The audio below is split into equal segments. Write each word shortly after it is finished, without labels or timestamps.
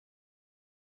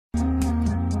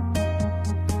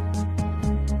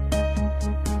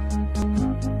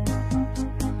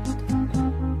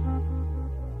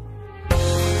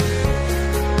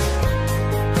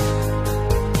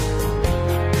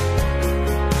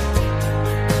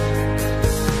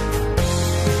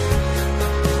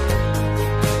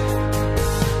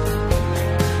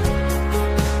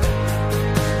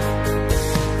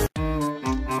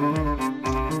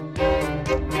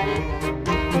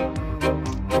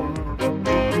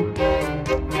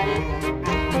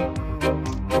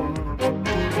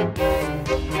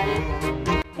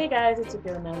it's your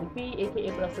girl Nellyb,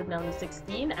 aka Blessed Nelly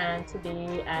 16, and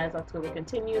today, as October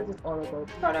continues, it's all about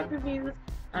product reviews.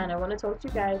 And I want to talk to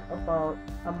you guys about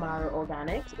Amara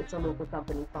Organics. It's a local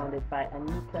company founded by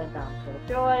Aneka down from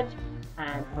George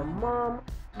and her mom,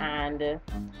 and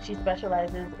she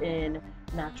specializes in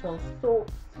natural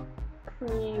soaps,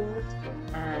 creams,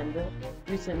 and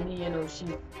recently,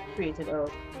 she's created a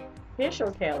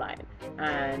facial care line,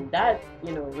 and that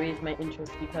raised my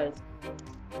interest because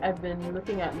I've been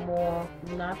looking at more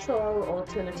natural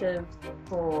alternatives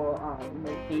for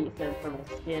my face and for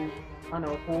my skin on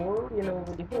a whole.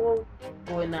 With the whole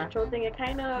going natural thing, it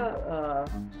kind of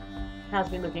has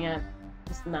been looking at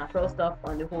just natural stuff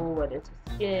on the whole, whether it's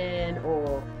for skin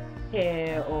or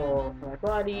hair or for my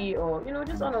body or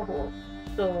just on a whole.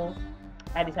 So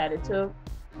I decided to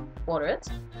order it,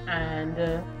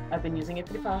 and I've been using it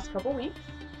for the past couple weeks,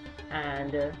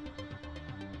 and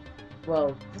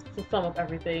well, just to sum up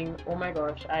everything, oh my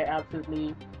gosh, I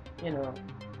absolutely,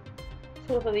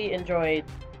 totally enjoyed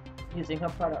using her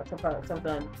products. Her products have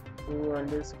done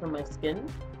wonders for my skin.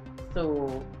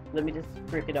 So let me just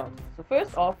break it down. So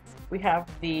first off, we have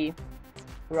the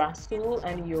Rhassoul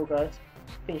and Yogurt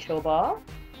Facial Bar.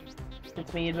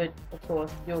 It's made with, of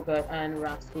course, yogurt and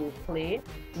Rhassoul Clay.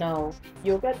 Now,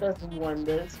 yogurt does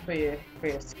wonders for your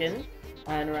skin,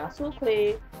 and Rhassoul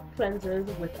Clay cleanses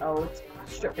without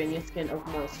stripping your skin of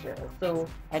moisture. So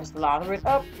I just lather it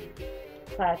up,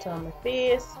 apply it on my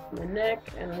face, my neck,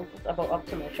 and about up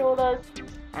to my shoulders,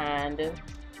 and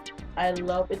I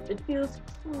love it. It feels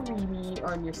creamy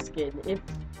on your skin, if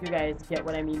you guys get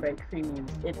what I mean by creamy.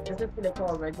 It doesn't feel like how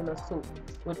a regular soap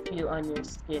would feel on your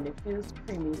skin. It feels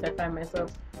creamy, so I find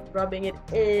myself rubbing it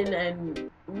in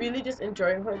and really just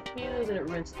enjoying how it feels, and it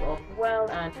rinses off well.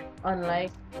 And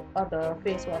unlike other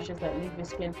face washes that leave your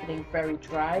skin feeling very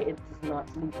dry, it does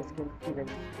not leave your skin feeling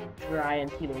dry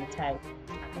and feeling tight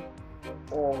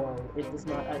at all. It does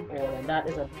not at all, and that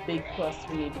is a big plus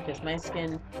for me because my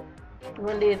skin,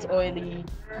 one day it's oily,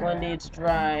 one day it's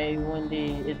dry, one day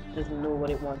it doesn't know what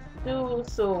it wants to do.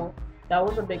 So that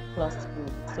was a big plus for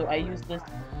me. So I use this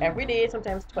every day,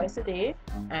 sometimes twice a day,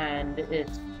 and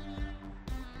it's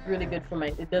really good for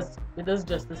it does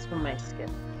justice for my skin.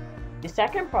 The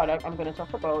second product I'm going to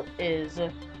talk about is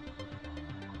the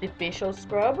facial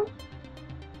scrub.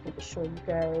 Let me show you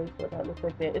guys what that looks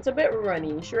like there. It's a bit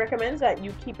runny. She recommends that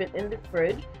you keep it in the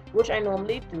fridge, which I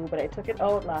normally do, but I took it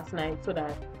out last night so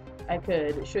that I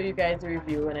could show you guys the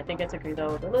review, and I think I took it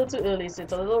out a little too early, so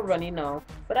it's a little runny now,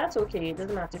 but that's okay. It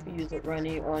doesn't matter if you use it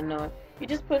runny or not. You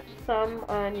just put some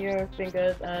on your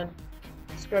fingers and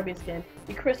scrub your skin.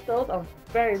 The crystals are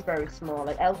very, very small,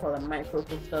 like I'll call them micro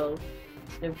crystals.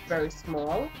 They're very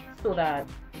small, so that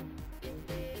you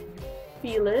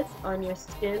feel it on your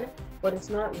skin, but it's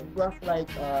not rough like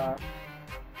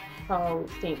how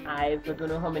St. Ives, I don't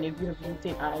know how many of you have used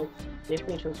St. Ives, their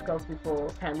facial scrubs before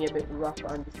can be a bit rough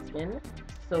on the skin.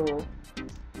 So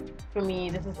for me,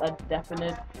 this is a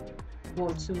definite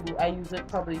go-to. I use it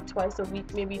probably twice a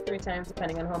week, maybe 3 times,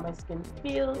 depending on how my skin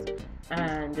feels.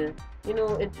 And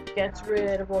it gets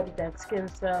rid of all the dead skin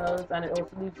cells, and it also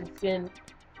leaves your skin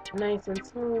nice and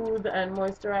smooth and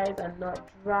moisturized and not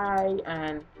dry,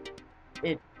 and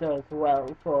it does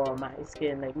well for my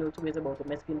skin. Like, no two ways about it.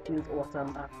 My skin feels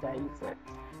awesome after I use it.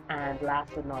 And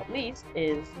last but not least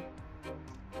is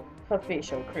her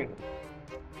facial cream.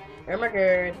 Oh my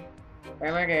god.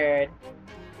 Oh my god.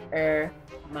 Oh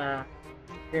my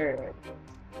god.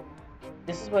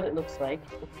 This is what it looks like.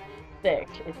 It's thick.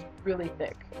 It's really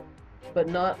thick, but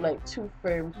not like too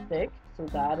firm thick. So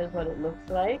that is what it looks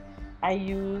like.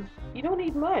 You don't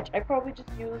need much. I probably just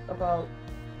use about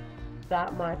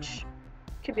that much,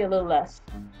 could be a little less,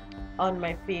 on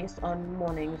my face on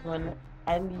mornings when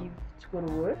I leave to go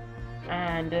to work,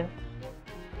 and it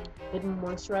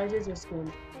moisturizes your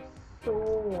skin so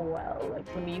well. Like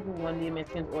for me, who one day my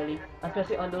skin's oily,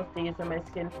 especially on those days when my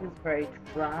skin feels very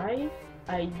dry,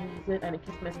 I use it and it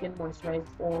keeps my skin moisturized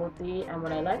all day. And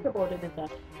what I like about it is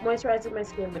that it moisturizes my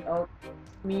skin without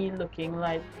me looking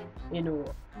like,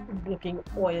 looking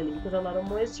oily, because a lot of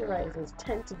moisturizers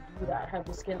tend to do that, have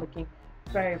your skin looking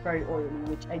very, very oily,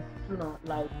 which I do not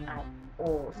like at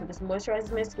all. So this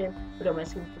moisturizes my skin without my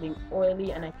skin feeling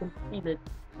oily, and I can feel it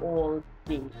all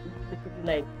day. You literally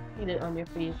like feel it on your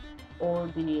face all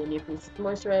day, and your face is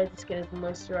moisturized, your skin is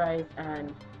moisturized,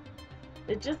 and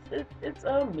it's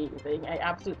amazing. I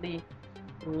absolutely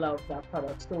love that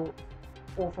product. So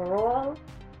overall,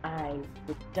 I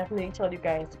would definitely tell you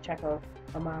guys to check out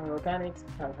Amara Organics.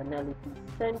 Tell her Nellyb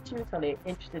sent you. Tell her you're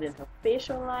interested in her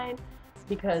facial line,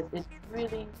 because it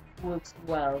really works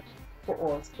well for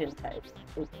all skin types.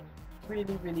 It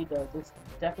really, really does. It's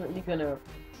definitely gonna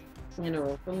You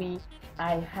know, for me,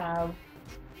 I have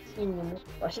seen,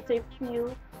 or I should say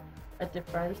feel a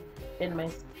difference in my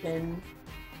skin,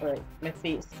 like my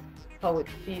face, how it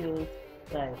feels.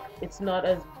 Like it's not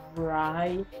as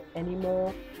dry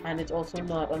anymore, and it's also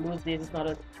not, on those days it's not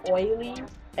as oily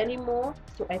anymore.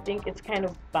 So I think it's kind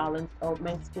of balanced out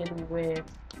my skin where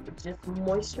it's just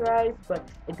moisturized, but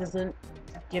it doesn't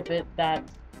give it that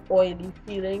oily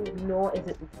feeling, nor is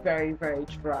it very, very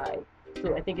dry.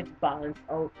 So I think it's balanced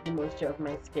out the moisture of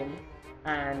my skin.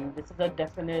 And this is a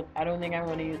definite, I don't think I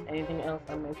want to use anything else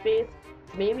on my face.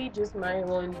 Maybe just my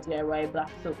own DIY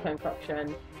black soap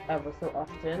concoction ever so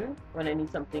often when I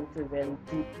need something to really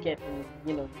deep get in,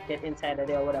 you know, get inside of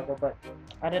there or whatever. But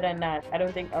other than that, I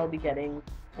don't think I'll be getting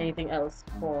anything else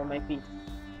for my face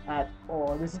at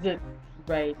all. This is it,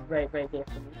 right there for me.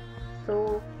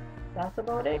 So that's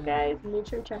about it, guys. Make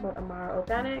sure you check out Amara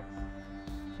Organics.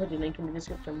 Put the link in the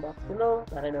description box below.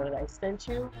 Let I know that I sent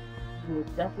you. You will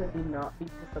definitely not be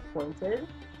disappointed.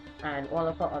 And all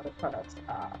of our other products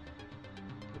are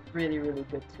really, really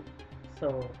good too.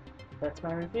 So that's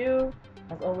my review.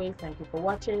 As always, thank you for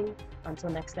watching. Until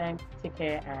next time, take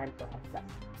care and God bless.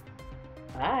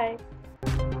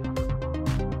 Bye.